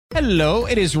Hello,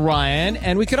 it is Ryan,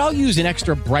 and we could all use an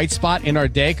extra bright spot in our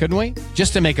day, couldn't we?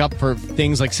 Just to make up for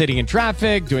things like sitting in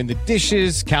traffic, doing the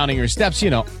dishes, counting your steps,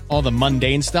 all the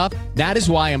mundane stuff. That is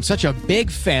why I'm such a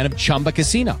big fan of Chumba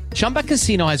Casino. Chumba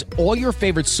Casino has all your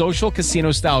favorite social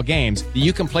casino-style games that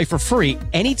you can play for free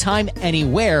anytime,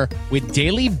 anywhere with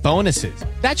daily bonuses.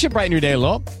 That should brighten your day a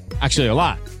little. Actually, a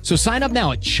lot. So sign up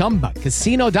now at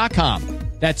ChumbaCasino.com.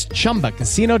 That's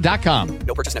ChumbaCasino.com.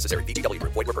 No purchase necessary. VGW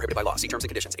Group. Void where prohibited by law. See terms and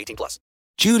conditions. 18+.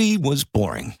 Judy was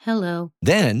boring. Hello.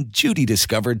 Then Judy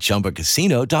discovered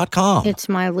ChumbaCasino.com. It's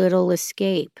my little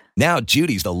escape. Now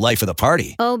Judy's the life of the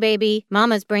party. Oh, baby,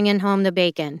 mama's bringing home the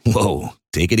bacon. Whoa,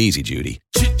 take it easy, Judy.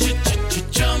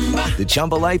 The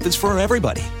Chumba life is for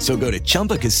everybody. So go to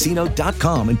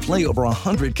ChumbaCasino.com and play over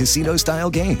 100 casino-style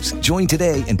games. Join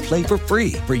today and play for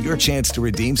free for your chance to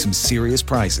redeem some serious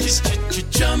prizes.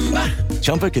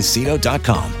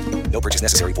 ChumbaCasino.com. No purchase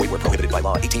necessary. Void where prohibited by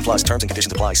law. 18+. Terms and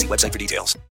conditions apply. See website for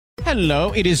details.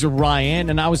 Hello, it is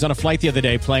Ryan, and I was on a flight the other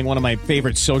day playing one of my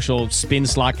favorite social spin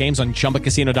slot games on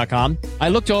ChumbaCasino.com. I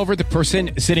looked over at the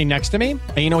person sitting next to me,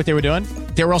 and you know what they were doing?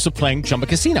 They were also playing Chumba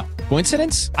Casino.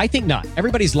 Coincidence? I think not.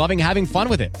 Everybody's loving having fun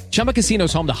with it. Chumba Casino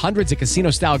is home to hundreds of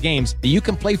casino-style games that you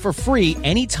can play for free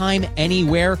anytime,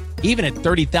 anywhere, even at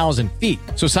 30,000 feet.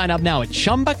 So sign up now at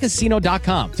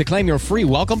ChumbaCasino.com to claim your free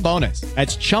welcome bonus.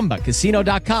 That's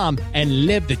ChumbaCasino.com and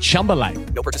live the Chumba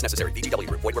life. No purchase necessary. VGW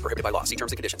Group. Void where prohibited by law. See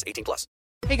terms and conditions. 18+.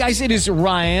 Hey guys, it is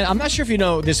Ryan. I'm not sure if you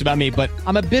know this about me, but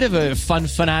I'm a bit of a fun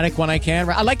fanatic when I can.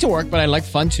 I like to work, but I like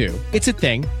fun too. It's a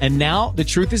thing. And now the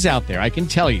truth is out there. I can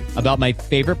tell you about my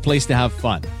favorite place to have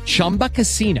fun. Chumba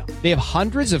Casino. They have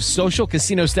hundreds of social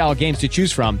casino style games to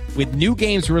choose from with new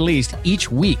games released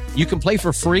each week. You can play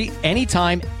for free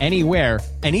anytime, anywhere.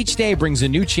 And each day brings a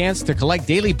new chance to collect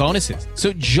daily bonuses.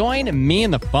 So join me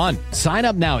in the fun. Sign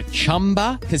up now at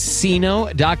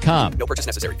ChumbaCasino.com. No purchase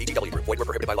necessary. VGW Group. Void where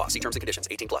prohibited by law. See terms and conditions.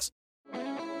 18+.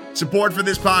 Support for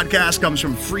this podcast comes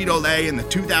from Frito-Lay and the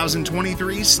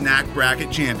 2023 Snack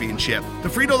Bracket Championship. The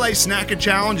Frito-Lay Snack-It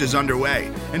Challenge is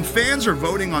underway, and fans are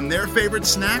voting on their favorite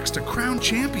snacks to crown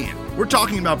champion. We're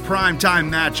talking about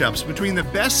prime-time matchups between the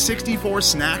best 64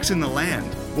 snacks in the land.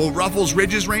 Will Ruffles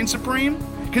Ridges reign supreme?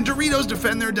 Can Doritos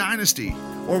defend their dynasty?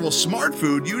 Or will Smart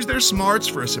Food use their smarts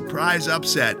for a surprise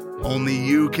upset? Only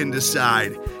you can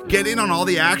decide. Get in on all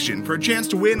the action for a chance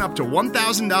to win up to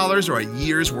 $1,000 or a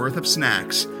year's worth of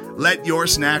snacks. Let your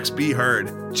snacks be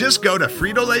heard. Just go to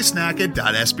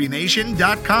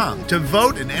fritolaysnacket.sbnation.com to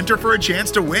vote and enter for a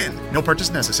chance to win. No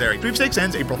purchase necessary. Sweepstakes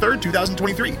ends April 3rd,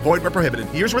 2023. Void where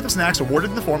prohibited. Year's worth of snacks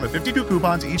awarded in the form of 52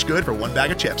 coupons, each good for one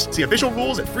bag of chips. See official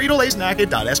rules at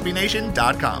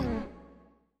fritolaysnacket.sbnation.com.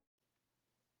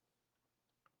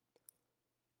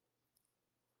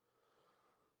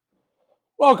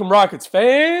 Welcome, Rockets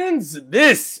fans.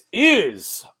 This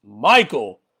is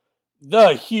Michael,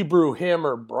 the Hebrew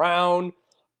Hammer Brown,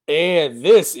 and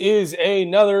this is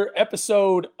another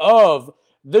episode of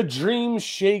The Dream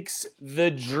Shakes, The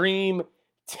Dream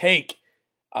Take,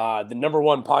 the number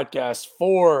one podcast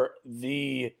for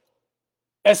the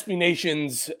SB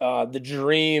Nation's The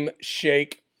Dream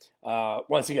Shake.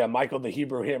 Once again, Michael, the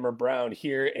Hebrew Hammer Brown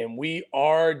here, and we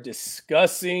are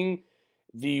discussing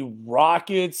the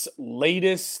Rockets'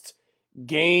 latest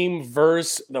game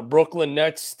versus the Brooklyn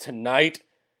Nets tonight.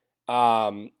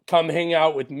 Come hang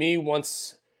out with me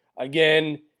once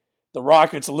again. The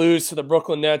Rockets lose to the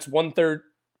Brooklyn Nets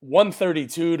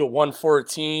 132 to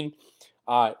 114.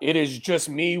 It is just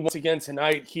me once again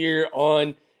tonight here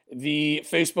on the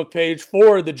Facebook page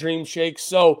for the Dream Shake.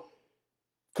 So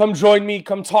come join me.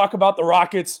 Come talk about the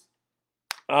Rockets.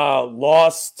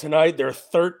 Loss tonight, their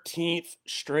 13th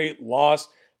straight loss.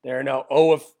 They're now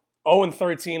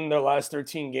 0-13 in their last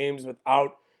 13 games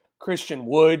without Christian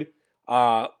Wood.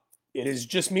 It is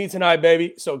just me tonight,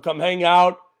 baby. So come hang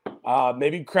out.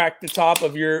 Maybe crack the top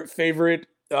of your favorite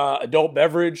adult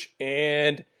beverage,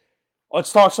 and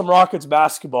let's talk some Rockets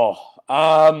basketball.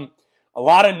 A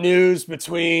lot of news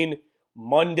between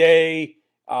Monday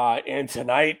and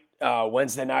tonight,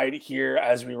 Wednesday night here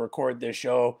as we record this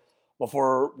show,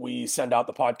 before we send out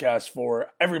the podcast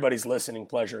for everybody's listening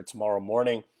pleasure tomorrow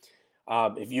morning.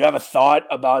 If you have a thought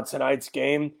about tonight's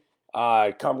game,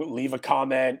 come leave a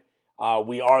comment.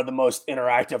 We are the most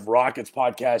interactive Rockets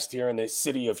podcast here in the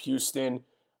city of Houston.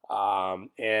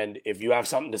 And if you have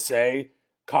something to say,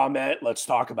 comment, let's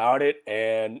talk about it,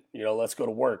 and, let's go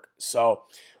to work. So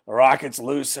the Rockets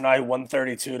lose tonight,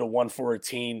 132 to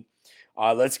 114.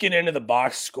 Let's get into the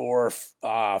box score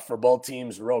for both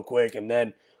teams real quick, and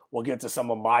then we'll get to some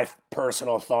of my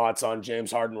personal thoughts on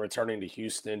James Harden returning to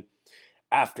Houston.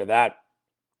 After that,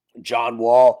 John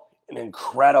Wall an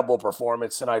incredible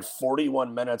performance tonight.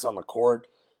 41 minutes on the court,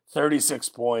 36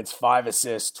 points, 5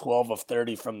 assists, 12 of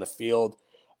 30 from the field.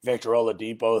 Victor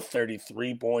Oladipo,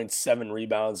 33 points, 7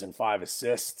 rebounds, and 5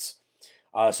 assists.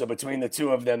 So between the two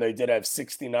of them, they did have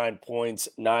 69 points,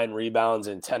 9 rebounds,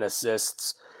 and 10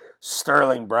 assists.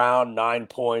 Sterling Brown, 9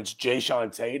 points.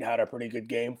 Jayshawn Tate had a pretty good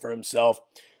game for himself,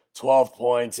 12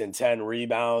 points and 10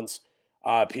 rebounds.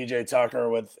 PJ Tucker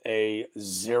with a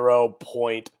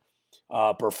 0-point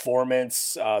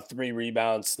performance, 3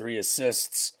 rebounds, 3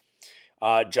 assists.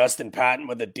 Justin Patton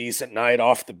with a decent night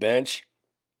off the bench,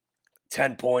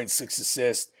 10 points, 6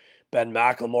 assists. Ben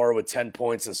McLemore with 10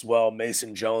 points as well.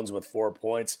 Mason Jones with 4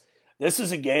 points. This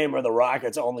is a game where the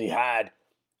Rockets only had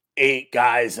 8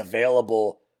 guys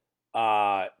available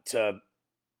to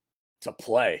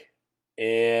play.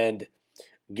 And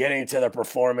getting to the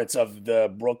performance of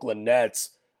the Brooklyn Nets,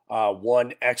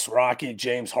 one ex-Rocket,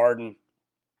 James Harden,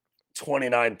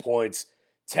 29 points,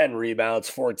 10 rebounds,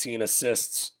 14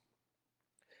 assists,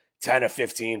 10 of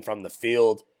 15 from the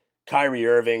field. Kyrie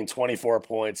Irving, 24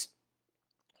 points,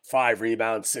 5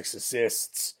 rebounds, 6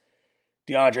 assists.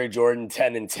 DeAndre Jordan,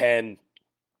 10 and 10.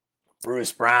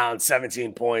 Bruce Brown,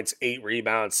 17 points, 8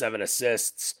 rebounds, 7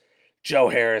 assists. Joe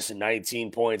Harris,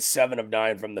 19 points, 7 of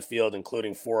 9 from the field,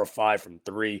 including 4 of 5 from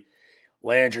 3.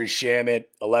 Landry Shamet,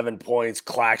 11 points.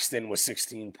 Claxton with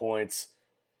 16 points.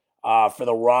 For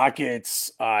the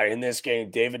Rockets, in this game,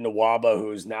 David Nwaba,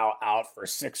 who is now out for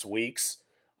 6 weeks,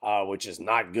 which is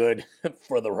not good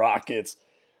for the Rockets.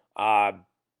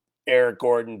 Eric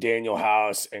Gordon, Daniel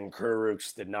House, and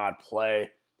Kurucs did not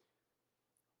play.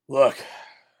 Look,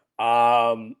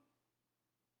 thank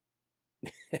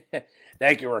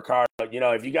you, Ricardo.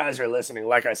 If you guys are listening,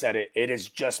 like I said, it is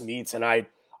just me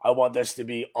tonight. I want this to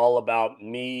be all about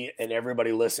me and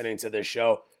everybody listening to this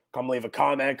show. Come leave a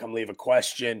comment, come leave a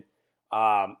question,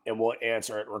 and we'll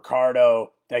answer it.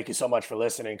 Ricardo, thank you so much for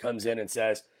listening, comes in and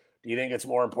says, do you think it's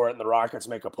more important the Rockets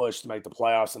make a push to make the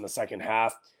playoffs in the second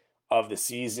half of the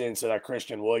season so that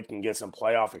Christian Wood can get some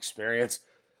playoff experience?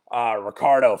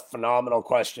 Ricardo, phenomenal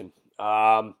question.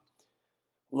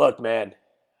 Look, man,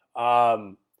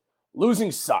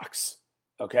 losing sucks,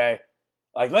 okay?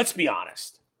 Like, let's be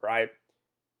honest, right?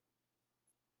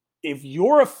 If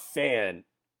you're a fan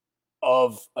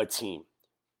of a team,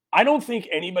 I don't think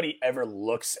anybody ever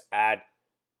looks at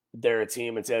their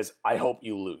team and says, I hope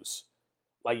you lose.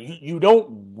 Like, you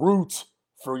don't root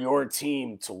for your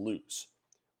team to lose.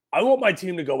 I want my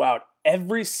team to go out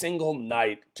every single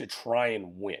night to try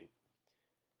and win.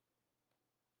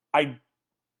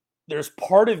 There's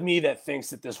part of me that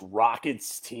thinks that this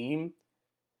Rockets team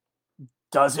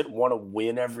doesn't want to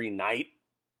win every night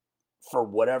for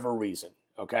whatever reason,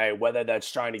 okay? Whether that's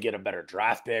trying to get a better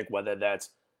draft pick, whether that's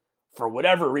for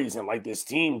whatever reason, like this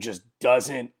team just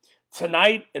doesn't.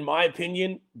 Tonight, in my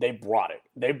opinion, they brought it.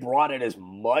 They brought it as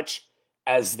much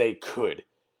as they could.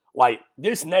 Like,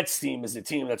 this Nets team is a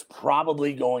team that's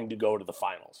probably going to go to the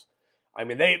finals. I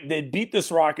mean, they beat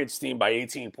this Rockets team by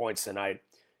 18 points tonight.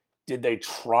 Did they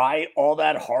try all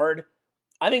that hard?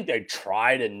 I think they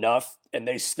tried enough, and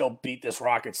they still beat this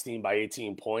Rockets team by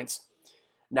 18 points.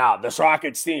 Now, this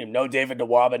Rockets team, no David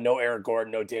Nwaba, no Eric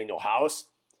Gordon, no Daniel House.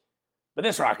 But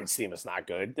this Rockets team is not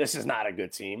good. This is not a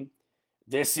good team.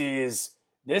 This is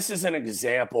an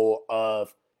example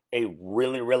of a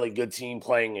really, really good team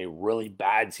playing a really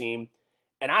bad team.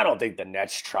 And I don't think the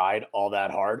Nets tried all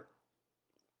that hard.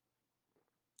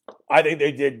 I think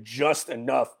they did just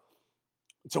enough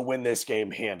to win this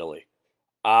game handily.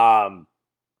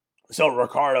 So,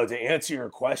 Ricardo, to answer your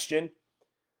question,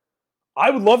 I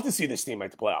would love to see this team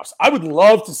make the playoffs. I would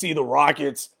love to see the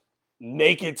Rockets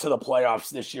make it to the playoffs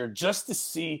this year just to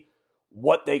see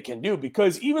what they can do.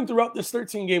 Because even throughout this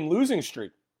 13-game losing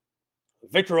streak,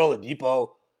 Victor Oladipo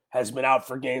has been out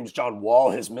for games. John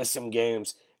Wall has missed some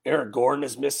games. Eric Gordon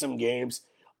has missed some games.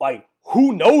 Like,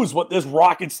 who knows what this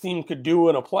Rockets team could do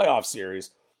in a playoff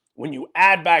series when you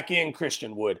add back in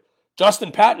Christian Wood.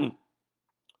 Justin Patton,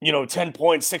 10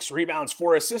 points, 6 rebounds,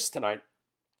 4 assists tonight.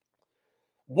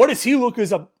 What does he look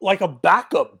as like a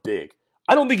backup big?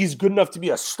 I don't think he's good enough to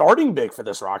be a starting big for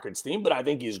this Rockets team, but I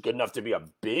think he's good enough to be a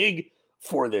big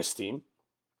for this team.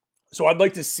 So I'd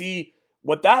like to see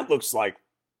what that looks like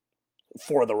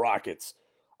for the Rockets.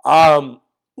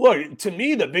 Look, to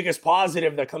me, the biggest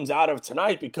positive that comes out of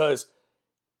tonight, because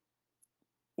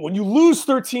when you lose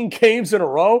 13 games in a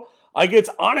row, like, it's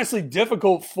honestly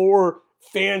difficult for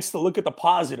fans to look at the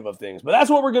positive of things. But that's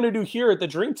what we're going to do here at the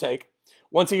Dream Take.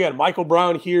 Once again, Michael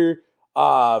Brown here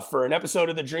for an episode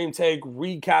of the Dream Take,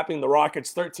 recapping the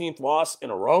Rockets' 13th loss in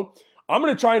a row. I'm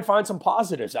going to try and find some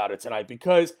positives out of tonight,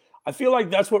 because I feel like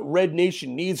that's what Red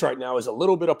Nation needs right now is a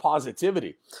little bit of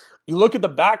positivity. You look at the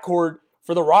backcourt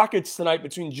for the Rockets tonight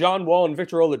between John Wall and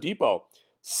Victor Oladipo.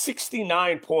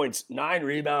 69 points, 9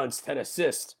 rebounds, 10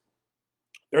 assists.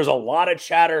 There's a lot of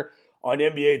chatter on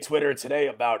NBA Twitter today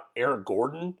about Eric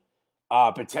Gordon.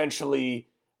 There's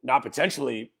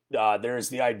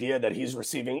the idea that he's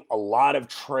receiving a lot of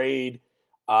trade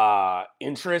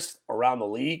interest around the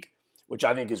league, which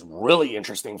I think is really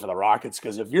interesting for the Rockets,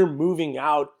 because if you're moving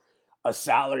out a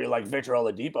salary like Victor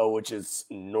Oladipo, which is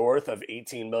north of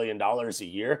 $18 million a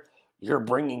year, you're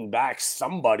bringing back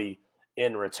somebody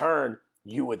in return,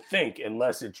 you would think,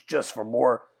 unless it's just for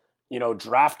more,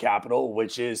 draft capital,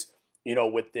 which is,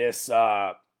 with this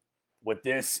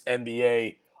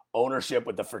NBA ownership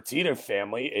with the Fertitta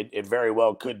family, it very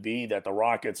well could be that the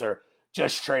Rockets are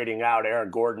just trading out Aaron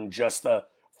Gordon just to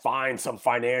find some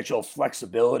financial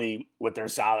flexibility with their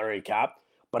salary cap.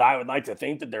 But I would like to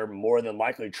think that they're more than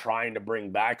likely trying to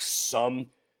bring back some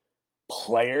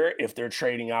player if they're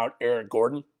trading out Eric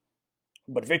Gordon.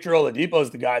 But Victor Oladipo is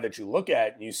the guy that you look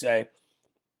at and you say,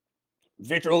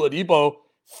 Victor Oladipo,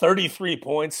 33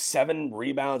 points, 7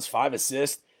 rebounds, 5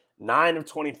 assists, 9 of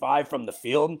 25 from the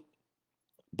field,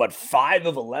 but 5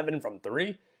 of 11 from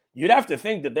 3. You'd have to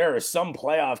think that there are some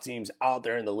playoff teams out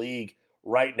there in the league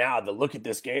right now that look at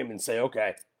this game and say,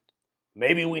 okay,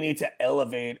 maybe we need to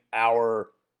elevate our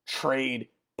trade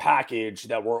package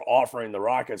that we're offering the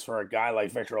Rockets for a guy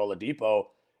like Victor Oladipo,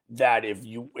 that if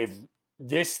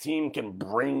this team can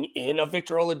bring in a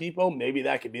Victor Oladipo, maybe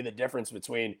that could be the difference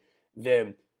between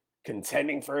them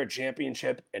contending for a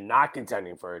championship and not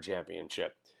contending for a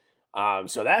championship.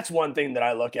 So that's one thing that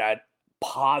I look at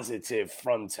positive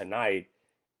from tonight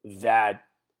that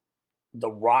the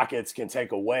Rockets can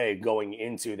take away going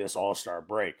into this All-Star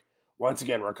break. Once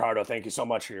again, Ricardo, thank you so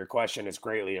much for your question. It's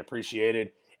greatly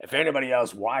appreciated. If anybody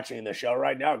else watching the show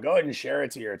right now, go ahead and share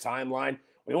it to your timeline.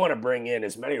 We want to bring in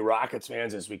as many Rockets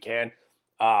fans as we can.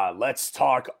 Let's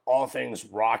talk all things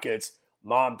Rockets.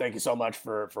 Mom, thank you so much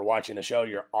for watching the show.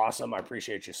 You're awesome. I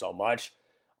appreciate you so much.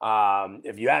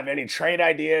 If you have any trade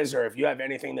ideas or if you have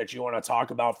anything that you want to talk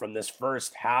about from this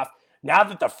first half, now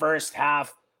that the first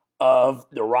half of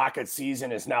the Rockets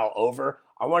season is now over,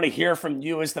 I want to hear from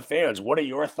you as the fans. What are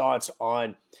your thoughts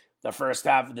on the first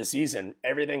half of the season?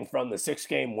 Everything from the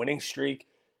 6-game winning streak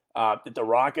that the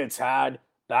Rockets had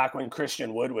back when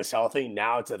Christian Wood was healthy,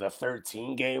 now to the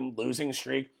 13-game losing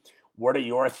streak. What are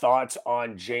your thoughts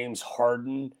on James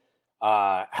Harden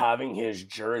having his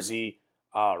jersey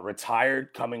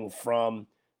retired, coming from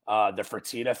the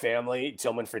Fertitta family?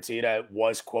 Tillman Fertitta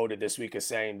was quoted this week as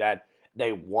saying that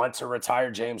they want to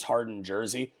retire James Harden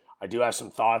jersey. I do have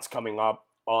some thoughts coming up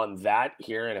on that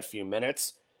here in a few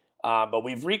minutes. But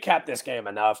we've recapped this game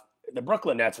enough. The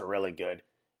Brooklyn Nets are really good.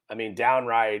 I mean,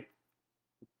 downright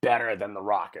better than the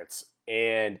Rockets.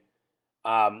 And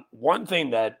one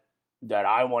thing that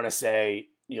I want to say,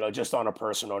 just on a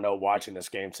personal note, watching this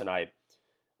game tonight,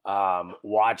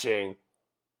 watching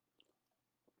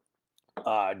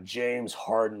James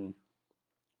Harden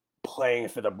playing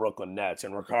for the Brooklyn Nets.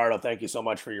 And Ricardo, thank you so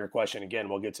much for your question. Again,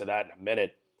 we'll get to that in a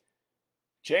minute.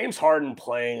 James Harden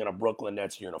playing in a Brooklyn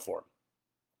Nets uniform.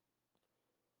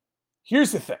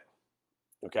 Here's the thing,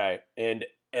 okay? And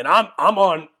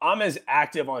I'm as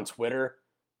active on Twitter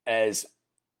as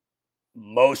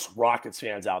most Rockets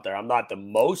fans out there. I'm not the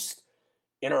most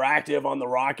interactive on the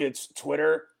Rockets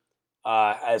Twitter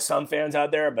as some fans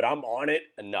out there, but I'm on it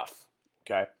enough,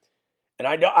 okay? And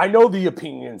I know the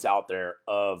opinions out there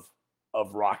of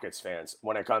Rockets fans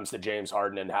when it comes to James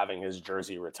Harden and having his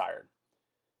jersey retired.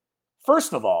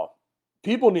 First of all,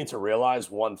 people need to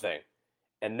realize one thing,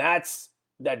 and that's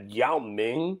that Yao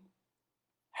Ming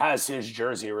has his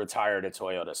jersey retired at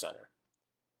Toyota Center.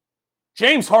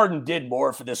 James Harden did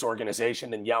more for this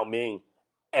organization than Yao Ming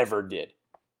ever did.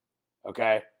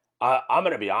 Okay? I'm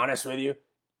going to be honest with you.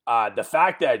 The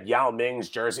fact that Yao Ming's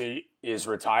jersey is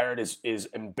retired is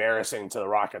embarrassing to the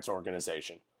Rockets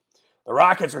organization. The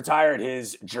Rockets retired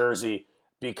his jersey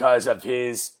because of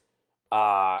his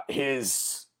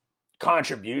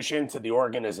contribution to the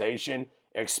organization,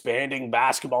 expanding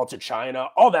basketball to China.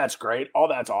 All that's great. All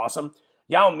that's awesome.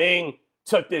 Yao Ming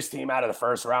took this team out of the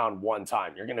first round one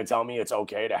time. You're going to tell me it's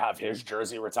okay to have his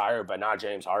jersey retired, but not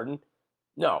James Harden?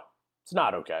 No, it's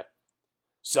not okay.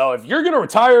 So if you're going to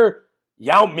retire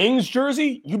Yao Ming's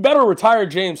jersey, you better retire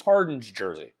James Harden's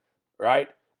jersey, right?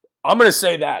 I'm going to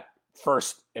say that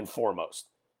first and foremost.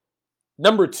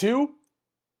 Number two,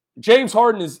 James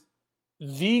Harden is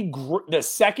the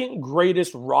second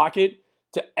greatest Rocket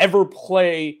to ever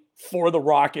play for the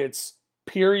Rockets,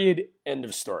 period, end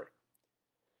of story.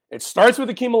 It starts with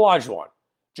Hakeem Olajuwon.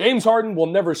 James Harden will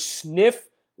never sniff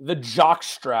the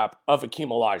jockstrap of Hakeem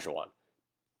Olajuwon.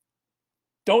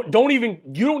 You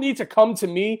don't need to come to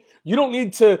me. You don't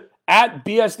need to at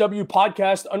BSW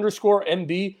podcast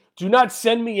 _MB. Do not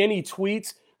send me any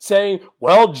tweets saying,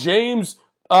 well, James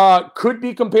could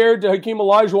be compared to Hakeem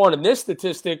Olajuwon in this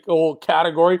statistical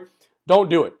category. Don't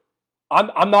do it.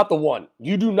 I'm not the one.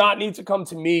 You do not need to come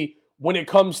to me when it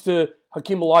comes to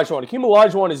Hakeem Olajuwon. Hakeem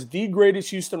Olajuwon is the greatest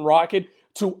Houston Rocket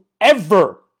to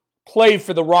ever play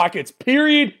for the Rockets,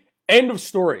 period, end of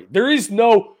story. There is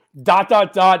no ...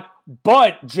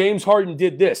 but James Harden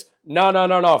did this.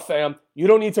 No, fam. You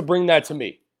don't need to bring that to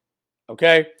me,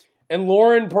 okay? And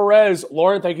Lauren Perez,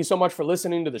 thank you so much for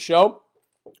listening to the show,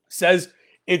 says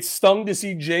it stung to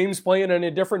see James playing in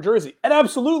a different jersey. It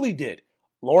absolutely did.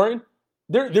 Lauren,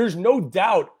 there's no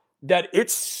doubt that it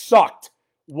sucked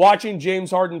watching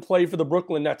James Harden play for the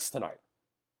Brooklyn Nets tonight,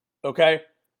 okay?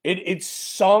 It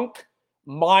sunk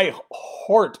my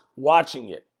heart watching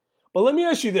it. But let me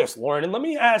ask you this, Lauren, and let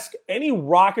me ask any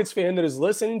Rockets fan that is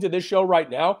listening to this show right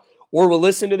now or will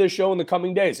listen to this show in the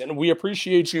coming days, and we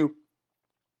appreciate you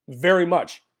very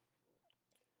much.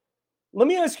 Let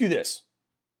me ask you this.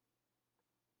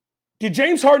 Did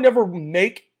James Harden ever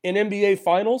make an NBA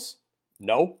Finals?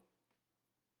 No.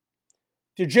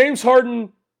 Did James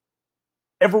Harden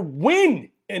ever win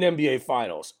an NBA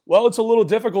Finals? Well, it's a little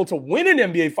difficult to win an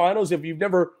NBA Finals if you've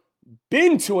never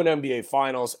been to an NBA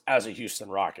Finals as a Houston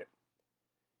Rocket.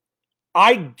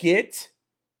 I get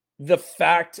the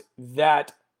fact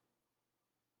that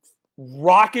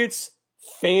Rockets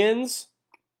fans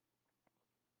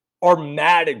are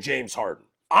mad at James Harden.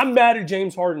 I'm mad at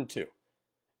James Harden too.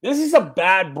 This is a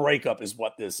bad breakup is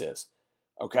what this is,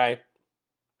 okay?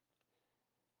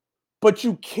 But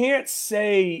you can't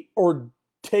say or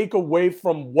take away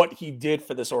from what he did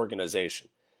for this organization.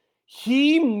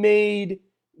 He made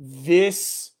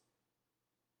this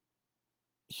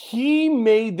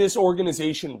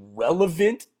organization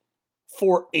relevant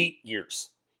for 8 years.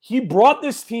 He brought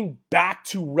this team back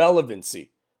to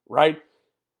relevancy, right?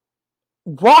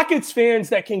 Rockets fans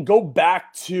that can go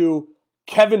back to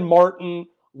Kevin Martin,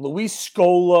 Luis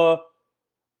Scola,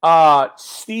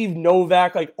 Steve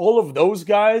Novak, like all of those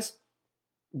guys,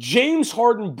 James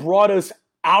Harden brought us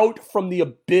out from the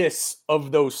abyss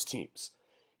of those teams.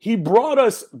 He brought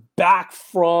us back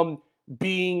from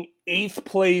being 8th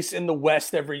place in the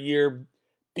West every year,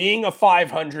 being a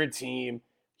 500 team.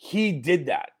 He did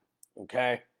that,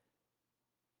 okay?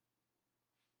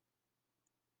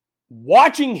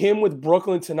 Watching him with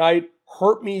Brooklyn tonight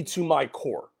hurt me to my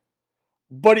core.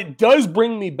 But it does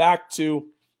bring me back to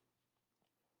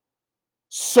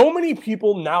so many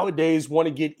people nowadays want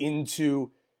to get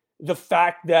into the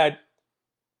fact that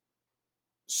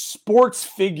sports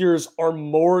figures are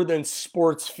more than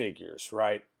sports figures,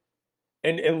 right?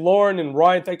 And Lauren and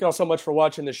Ryan, thank you all so much for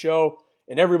watching the show,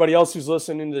 and everybody else who's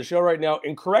listening to the show right now.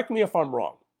 And correct me if I'm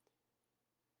wrong.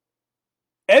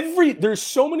 There's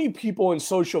so many people in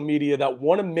social media that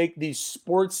want to make these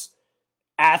sports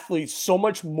athletes so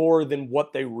much more than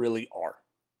what they really are.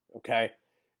 Okay?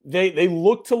 They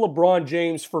look to LeBron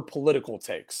James for political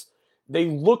takes. They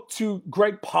look to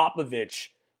Greg Popovich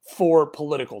for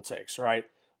political takes, right?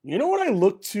 You know what I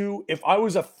look to if I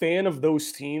was a fan of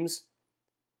those teams?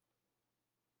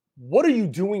 What are you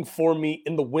doing for me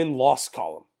in the win-loss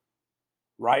column?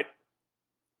 Right?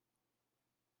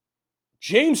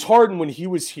 James Harden, when he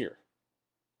was here,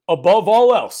 above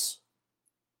all else,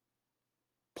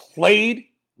 played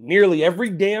nearly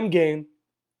every damn game,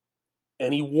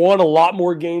 and he won a lot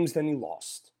more games than he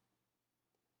lost.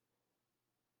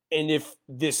 And if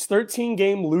this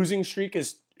 13-game losing streak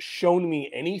has shown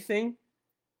me anything,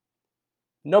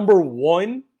 number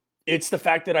one, it's the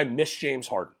fact that I miss James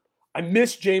Harden. I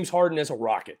miss James Harden as a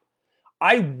Rocket.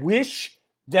 I wish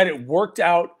that it worked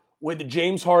out with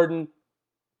James Harden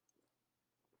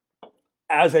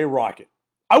as a Rocket.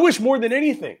 I wish more than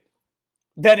anything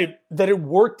that it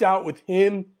worked out with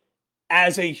him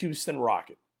as a Houston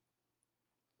Rocket.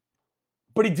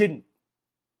 But he didn't.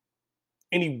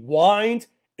 And he whined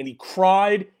and he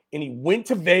cried and he went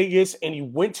to Vegas and he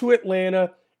went to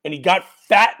Atlanta and he got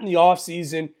fat in the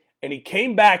offseason and he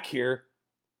came back here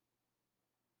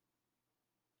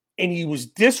and he was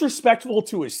disrespectful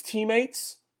to his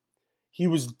teammates. He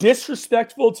was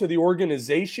disrespectful to the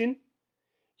organization.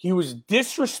 He was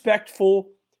disrespectful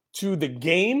to the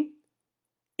game.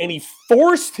 And he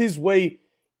forced his way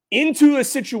into a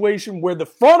situation where the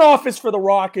front office for the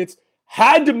Rockets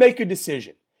had to make a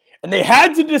decision. And they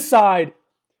had to decide,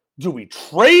 do we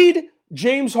trade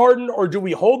James Harden or do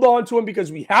we hold on to him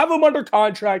because we have him under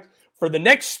contract for the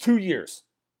next 2 years?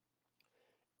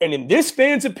 And in this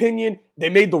fan's opinion, they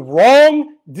made the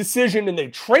wrong decision and they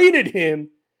traded him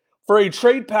for a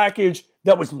trade package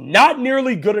that was not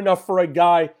nearly good enough for a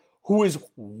guy who is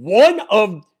one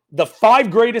of the 5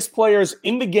 greatest players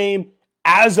in the game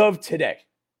as of today,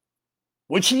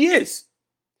 which he is.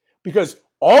 Because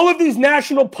all of these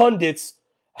national pundits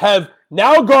have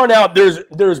now gone out.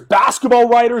 There's basketball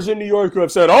writers in New York who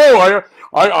have said, oh,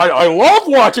 I love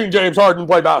watching James Harden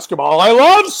play basketball. I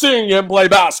love seeing him play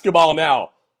basketball now.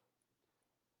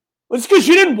 It's because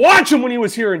you didn't watch him when he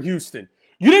was here in Houston.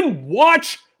 You didn't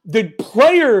watch the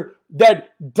player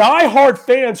that diehard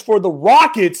fans for the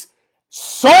Rockets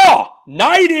saw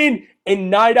night in and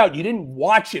night out. You didn't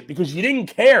watch it because you didn't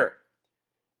care.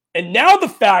 And now the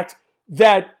fact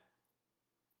that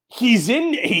he's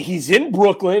in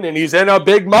Brooklyn and he's in a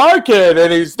big market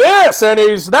and he's this and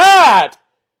he's that.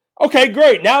 Okay,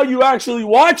 great. Now you actually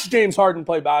watch James Harden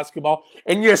play basketball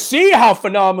and you see how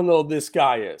phenomenal this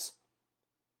guy is.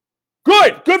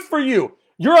 Good for you.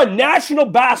 You're a national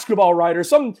basketball writer.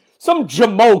 Some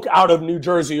jamoke out of New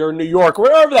Jersey or New York,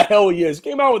 wherever the hell he is,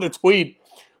 came out with a tweet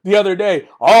the other day.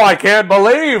 Oh, I can't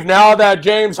believe now that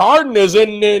James Harden is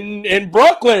in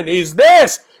Brooklyn. He's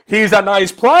this. He's a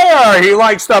nice player. He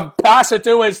likes to pass it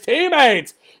to his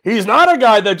teammates. He's not a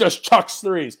guy that just chucks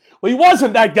threes. Well, he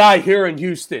wasn't that guy here in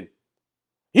Houston.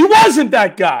 He wasn't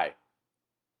that guy.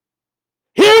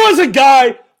 He was a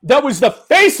guy that was the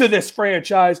face of this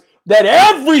franchise that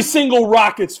every single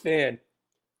Rockets fan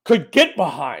could get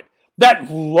behind, that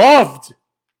loved.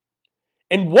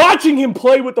 And watching him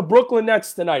play with the Brooklyn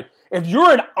Nets tonight, if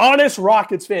you're an honest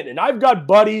Rockets fan, and I've got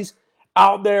buddies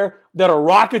out there that are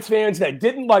Rockets fans that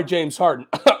didn't like James Harden,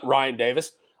 Ryan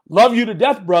Davis, love you to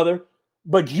death, brother,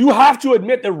 but you have to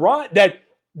admit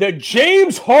that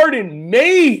James Harden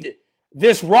made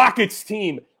this Rockets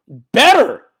team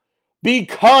better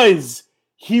because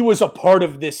he was a part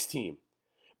of this team.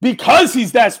 Because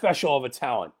he's that special of a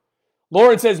talent.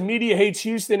 Lauren says, media hates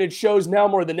Houston. It shows now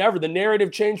more than ever. The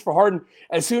narrative changed for Harden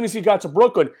as soon as he got to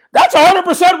Brooklyn. That's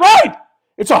 100% right.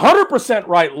 It's 100%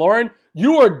 right, Lauren.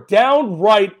 You are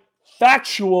downright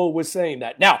factual with saying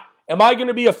that. Now, am I going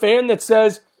to be a fan that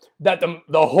says that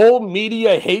the whole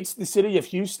media hates the city of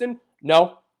Houston?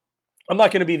 No, I'm not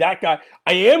going to be that guy.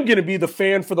 I am going to be the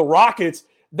fan for the Rockets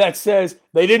that says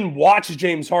they didn't watch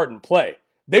James Harden play.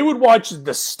 They would watch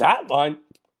the stat line.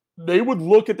 They would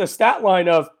look at the stat line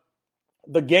of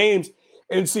the games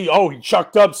and see, oh, he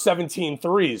chucked up 17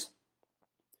 threes.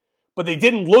 But they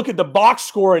didn't look at the box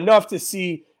score enough to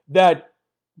see that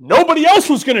nobody else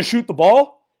was going to shoot the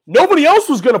ball. Nobody else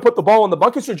was going to put the ball in the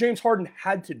bucket, so James Harden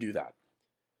had to do that.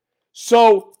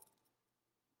 So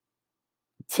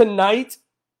tonight,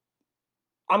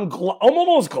 I'm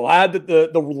almost glad that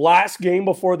the last game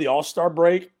before the All-Star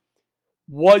break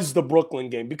was the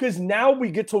Brooklyn game, because now we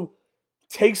get to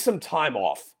take some time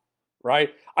off,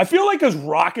 right? I feel like as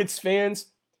Rockets fans,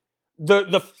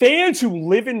 the fans who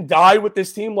live and die with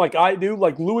this team like I do,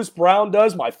 like Lewis Brown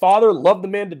does, my father, loved the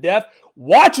man to death,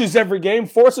 watches every game,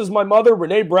 forces my mother,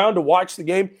 Renee Brown, to watch the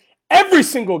game, every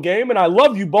single game, and I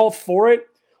love you both for it,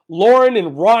 Lauren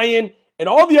and Ryan, and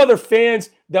all the other fans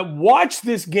that watch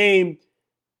this game,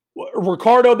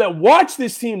 Ricardo, that watch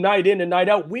this team night in and night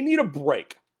out. We need a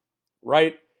break,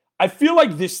 right? I feel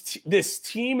like this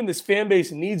team and this fan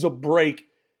base needs a break,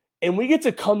 and we get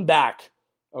to come back,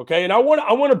 okay? And I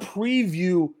want to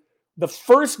preview the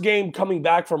first game coming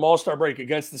back from All-Star break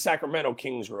against the Sacramento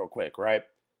Kings real quick, right?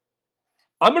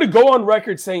 I'm going to go on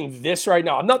record saying this right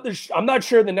now. I'm not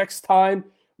sure the next time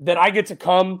that I get to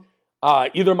come,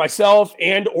 either myself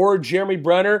and or Jeremy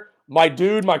Brenner, my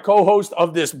dude, my co-host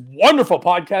of this wonderful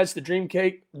podcast, The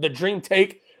Dream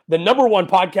Take, the number one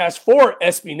podcast for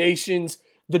SB Nation's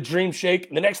The Dream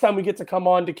Shake, the next time we get to come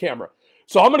on to camera.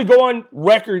 So I'm going to go on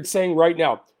record saying right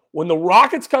now, when the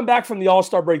Rockets come back from the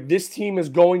All-Star break, this team is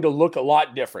going to look a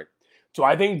lot different. Do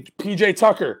I think PJ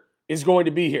Tucker is going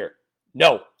to be here?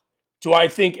 No. Do I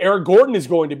think Eric Gordon is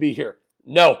going to be here?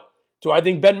 No. Do I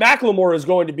think Ben McLemore is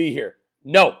going to be here?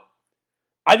 No.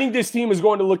 I think this team is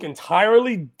going to look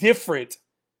entirely different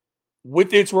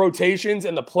with its rotations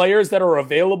and the players that are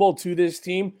available to this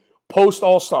team post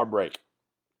All-Star break.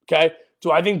 Okay?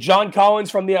 Do I think John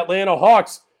Collins from the Atlanta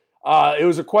Hawks? It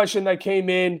was a question that came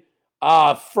in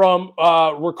from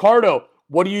Ricardo.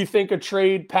 What do you think a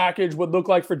trade package would look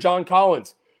like for John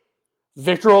Collins?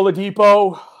 Victor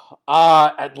Oladipo,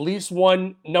 at least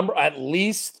one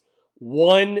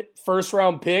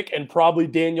first-round pick, and probably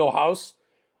Daniel House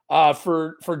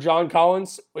for John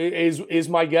Collins is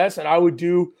my guess, and I would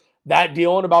do that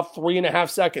deal in about 3.5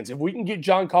 seconds. If we can get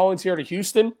John Collins here to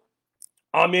Houston,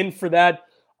 I'm in for that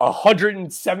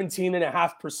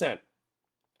 117.5%.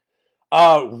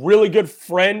 Really good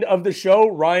friend of the show,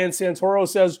 Ryan Santoro,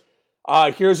 says,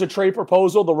 here's a trade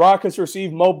proposal. The Rockets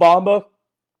receive Mo Bamba.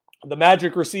 The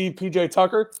Magic receive PJ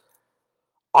Tucker.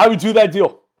 I would do that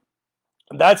deal.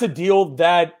 That's a deal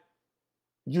that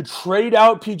you trade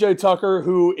out PJ Tucker,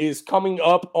 who is coming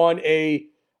up on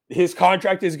his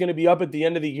contract is going to be up at the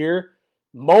end of the year.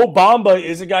 Mo Bamba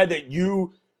is a guy that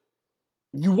you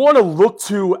want to look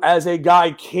to as a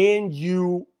guy. Can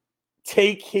you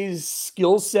take his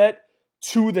skill set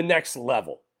to the next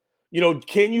level?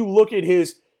 Can you look at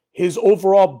his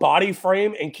overall body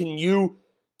frame, and can you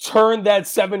turn that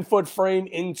 7-foot frame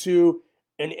into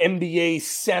an NBA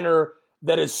center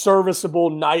that is serviceable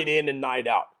night in and night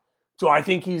out? Do I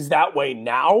think he's that way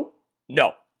now?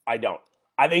 No, I don't.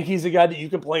 I think he's a guy that you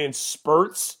can play in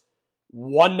spurts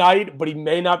one night, but he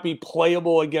may not be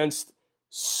playable against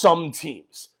some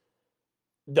teams.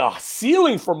 The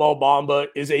ceiling for Mo Bamba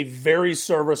is a very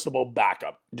serviceable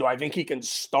backup. Do I think he can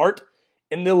start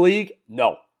in the league?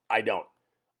 No, I don't.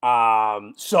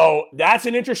 So that's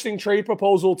an interesting trade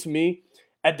proposal to me.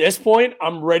 At this point,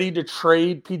 I'm ready to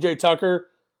trade PJ Tucker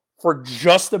for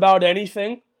just about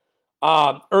anything.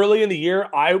 Early in the year,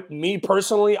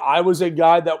 I was a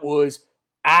guy that was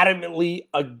adamantly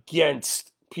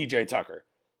against PJ Tucker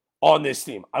on this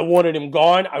team. I wanted him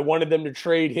gone. I wanted them to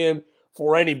trade him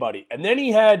for anybody. And then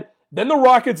the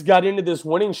Rockets got into this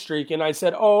winning streak, and I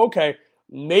said, oh, okay,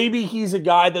 maybe he's a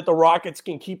guy that the Rockets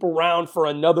can keep around for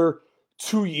another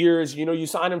 2 years. You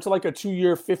sign him to like a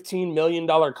 2-year, $15 million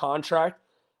contract.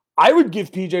 I would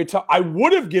have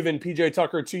given PJ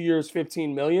Tucker 2 years,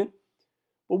 $15 million.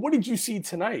 But what did you see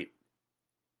tonight?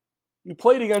 You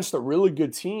played against a really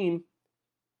good team,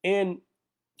 and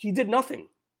he did nothing.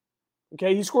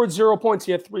 Okay, he scored 0 points.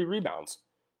 He had 3 rebounds.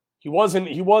 He wasn't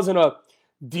a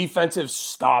defensive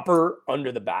stopper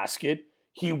under the basket.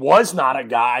 He was not a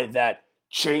guy that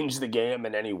changed the game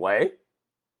in any way.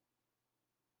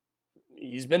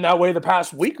 He's been that way the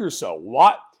past week or so.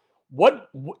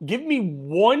 Give me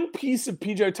one piece of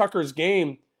PJ Tucker's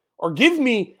game, or give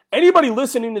me anybody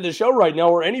listening to the show right now,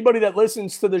 or anybody that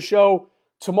listens to the show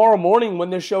tomorrow morning when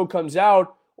this show comes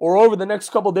out, or over the next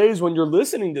couple days when you're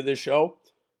listening to this show.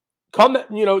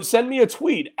 Send me a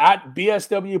tweet at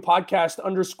BSW podcast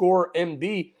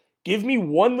 _MD. Give me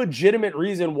one legitimate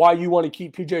reason why you want to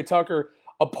keep PJ Tucker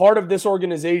a part of this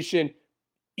organization,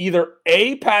 either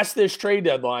A, past this trade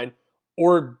deadline,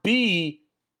 or B,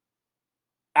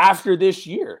 after this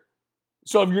year.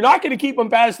 So if you're not going to keep him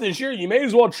past this year, you may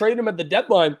as well trade him at the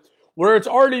deadline, where it's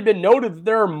already been noted that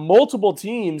there are multiple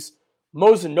teams,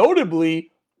 most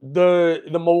notably the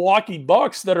Milwaukee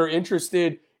Bucks, that are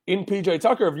interested in PJ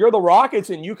Tucker. If you're the Rockets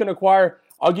and you can acquire,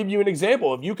 I'll give you an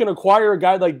example. If you can acquire a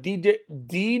guy like DJ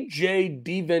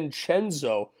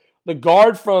DiVincenzo, the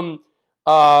guard from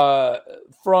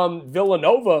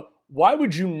Villanova, why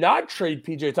would you not trade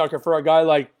PJ Tucker for a guy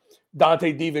like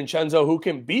Dante DiVincenzo, who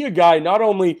can be a guy not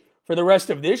only for the rest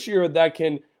of this year that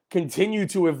can continue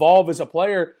to evolve as a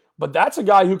player, but that's a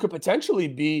guy who could potentially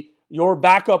be your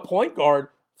backup point guard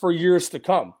for years to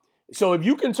come. So if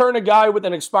you can turn a guy with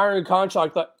an expiring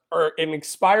contract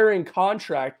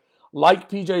like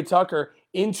PJ Tucker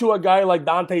into a guy like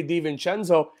Dante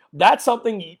DiVincenzo, that's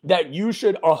something that you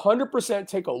should 100%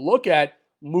 take a look at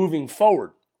moving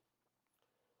forward.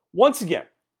 Once again,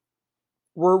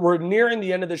 we're nearing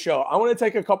the end of the show. I want to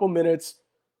take a couple minutes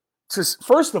to,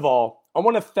 first of all, I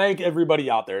want to thank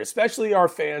everybody out there, especially our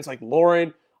fans like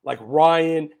Lauren, like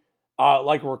Ryan,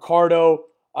 like Ricardo,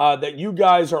 that you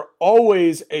guys are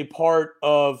always a part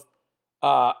of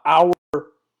our,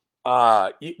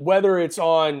 whether it's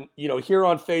on, here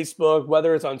on Facebook,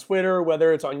 whether it's on Twitter,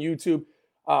 whether it's on YouTube.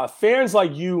 Fans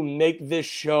like you make this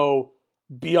show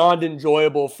beyond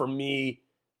enjoyable for me,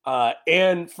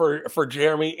 and for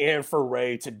Jeremy and for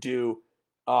Ray to do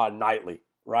nightly,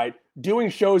 right? Doing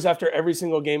shows after every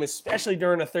single game, especially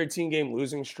during a 13-game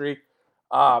losing streak,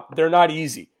 they're not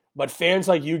easy. But fans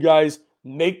like you guys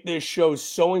make this show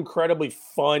so incredibly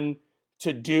fun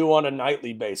to do on a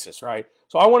nightly basis, right?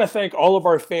 So I want to thank all of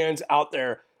our fans out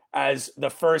there as the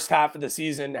first half of the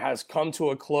season has come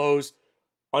to a close,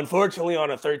 unfortunately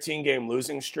on a 13-game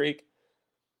losing streak.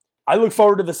 I look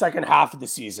forward to the second half of the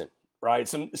season, right?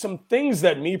 Some things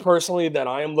that me personally that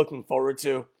I am looking forward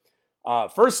to.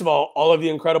 First of all of the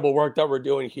incredible work that we're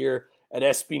doing here at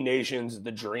SB Nation's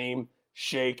The Dream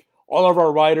Shake. All of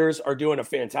our writers are doing a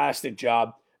fantastic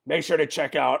job. Make sure to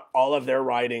check out all of their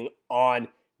writing on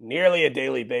nearly a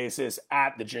daily basis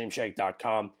at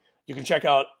thedreamshake.com. You can check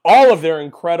out all of their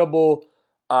incredible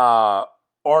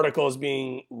articles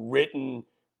being written,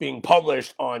 being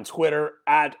published on Twitter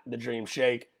at The Dream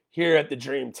Shake. Here at The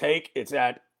Dream Take, it's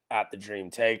at The Dream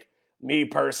Take. Me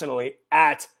personally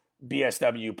at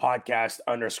BSW Podcast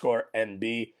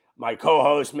 _NB. My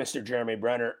co-host, Mr. Jeremy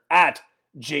Brenner at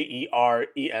JEREMYBRENER.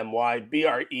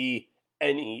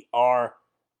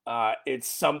 It's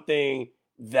something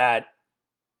that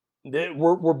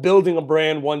we're building a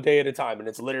brand one day at a time, and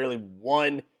it's literally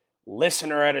one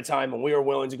listener at a time, and we are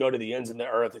willing to go to the ends of the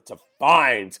earth to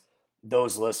find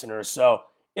those listeners. So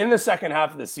in the second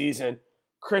half of the season,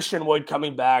 Christian Wood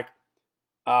coming back.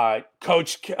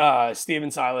 Coach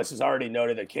Steven Silas has already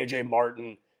noted that KJ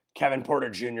Martin, Kevin Porter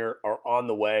Jr. are on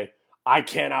the way. I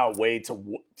cannot wait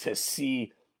to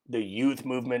see the youth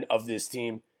movement of this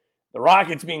team. The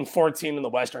Rockets being 14 in the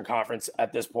Western Conference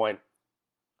at this point,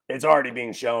 it's already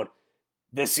being shown.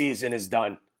 This season is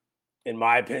done. In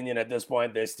my opinion, at this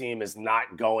point, this team is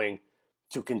not going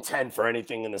to contend for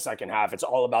anything in the second half. It's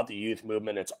all about the youth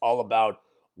movement. It's all about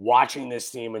watching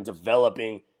this team and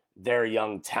developing their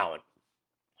young talent.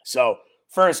 So,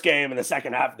 first game in the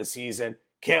second half of the season.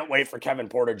 Can't wait for Kevin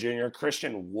Porter Jr.,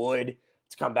 Christian Wood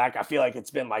to come back. I feel like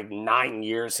it's been like 9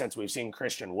 years since we've seen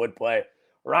Christian Wood play.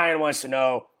 Ryan wants to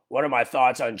know, what are my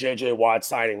thoughts on J.J. Watt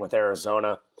signing with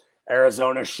Arizona?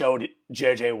 Arizona showed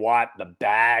J.J. Watt the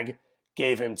bag,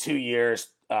 gave him 2 years,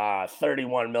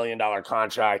 $31 million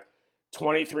contract,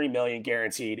 $23 million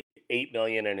guaranteed, $8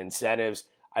 million in incentives.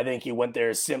 I think he went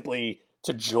there simply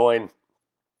to join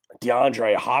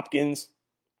DeAndre Hopkins.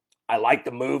 I like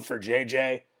the move for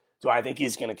JJ. Do I think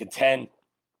he's going to contend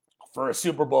for a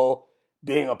Super Bowl,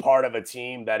 being a part of a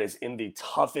team that is in the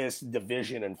toughest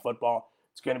division in football?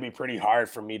 It's going to be pretty hard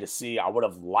for me to see. I would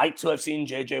have liked to have seen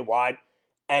JJ Watt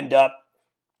end up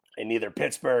in either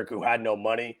Pittsburgh, who had no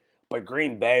money, but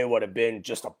Green Bay would have been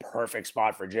just a perfect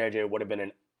spot for JJ. It would have been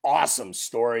an awesome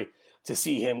story to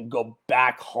see him go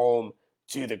back home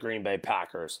to the Green Bay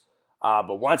Packers.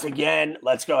 But once again,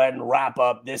 let's go ahead and wrap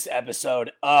up this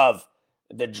episode of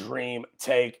The Dream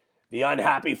Take. The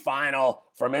unhappy final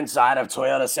from inside of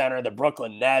Toyota Center, the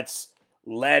Brooklyn Nets,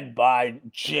 led by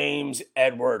James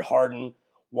Edward Harden,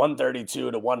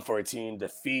 132-114,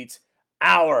 defeat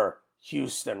our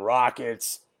Houston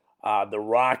Rockets. The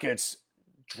Rockets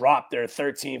dropped their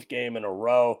 13th game in a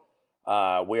row.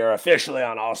 We are officially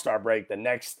on All-Star break. The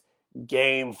next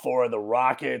game for the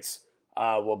Rockets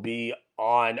will be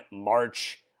on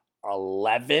March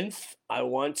 11th, I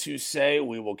want to say.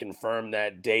 We will confirm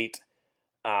that date.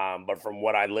 But from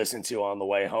what I listened to on the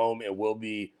way home, it will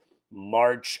be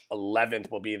March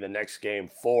 11th will be the next game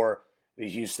for the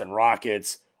Houston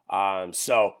Rockets.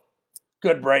 So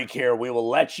good break here. We will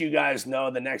let you guys know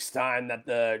the next time that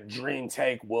the Dream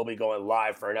Take will be going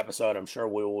live for an episode. I'm sure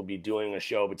we will be doing a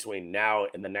show between now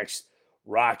and the next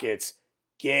Rockets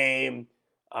game.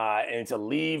 And to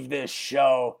leave this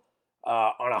show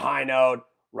on a high note,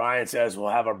 Ryan says we'll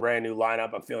have a brand new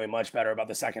lineup. I'm feeling much better about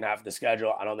the second half of the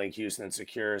schedule. I don't think Houston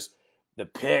secures the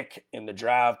pick in the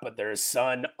draft, but there's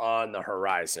sun on the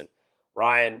horizon.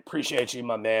 Ryan, appreciate you,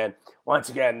 my man. Once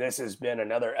again, this has been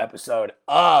another episode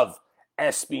of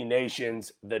SB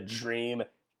Nation's The Dream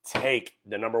Take,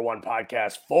 the #1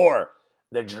 podcast for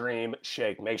The Dream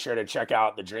Shake. Make sure to check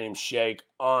out The Dream Shake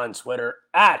on Twitter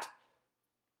at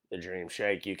The Dream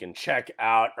Shake. You can check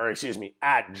out,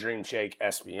 at Dream Shake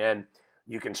SBN.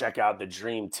 You can check out The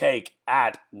Dream Take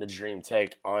at The Dream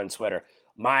Take on Twitter.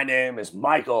 My name is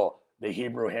Michael, the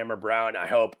Hebrew Hammer Brown. I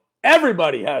hope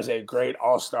everybody has a great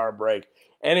All-Star break.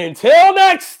 And until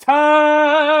next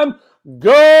time,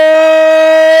 go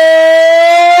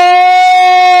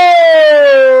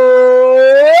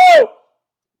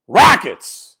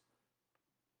Rockets!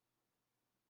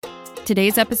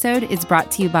 Today's episode is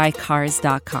brought to you by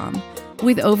Cars.com.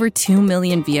 With over 2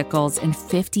 million vehicles and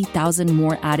 50,000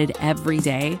 more added every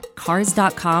day,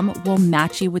 Cars.com will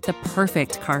match you with the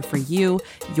perfect car for you,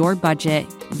 your budget,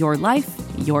 your life,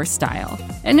 your style.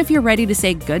 And if you're ready to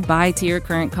say goodbye to your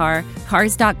current car,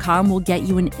 Cars.com will get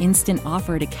you an instant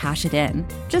offer to cash it in.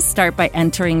 Just start by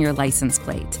entering your license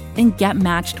plate and get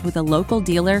matched with a local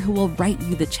dealer who will write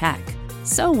you the check.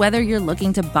 So whether you're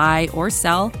looking to buy or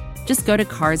sell, just go to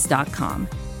Cars.com.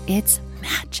 It's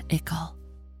magical.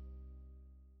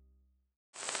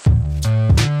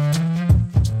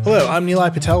 Hello, I'm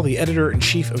Nilay Patel, the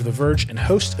editor-in-chief of The Verge and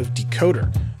host of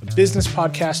Decoder, a business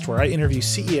podcast where I interview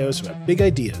CEOs about big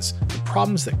ideas, the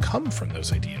problems that come from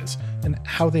those ideas, and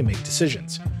how they make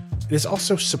decisions. It is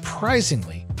also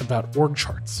surprisingly about org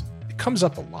charts. It comes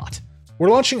up a lot. We're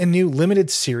launching a new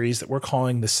limited series that we're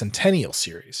calling the Centennial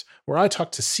Series, where I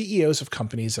talk to CEOs of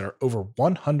companies that are over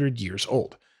 100 years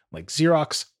old, like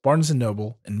Xerox, Barnes &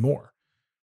 Noble, and more.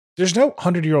 There's no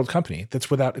 100-year-old company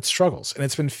that's without its struggles, and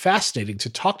it's been fascinating to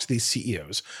talk to these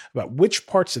CEOs about which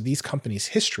parts of these companies'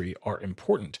 history are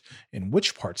important and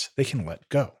which parts they can let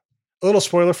go. A little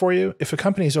spoiler for you, if a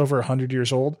company is over 100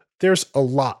 years old, there's a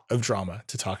lot of drama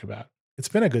to talk about. It's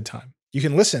been a good time. You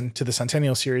can listen to the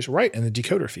Centennial series right in the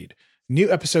Decoder feed.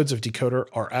 New episodes of Decoder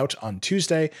are out on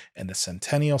Tuesday, and the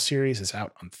Centennial series is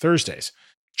out on Thursdays.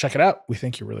 Check it out. We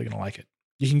think you're really going to like it.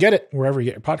 You can get it wherever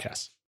you get your podcasts.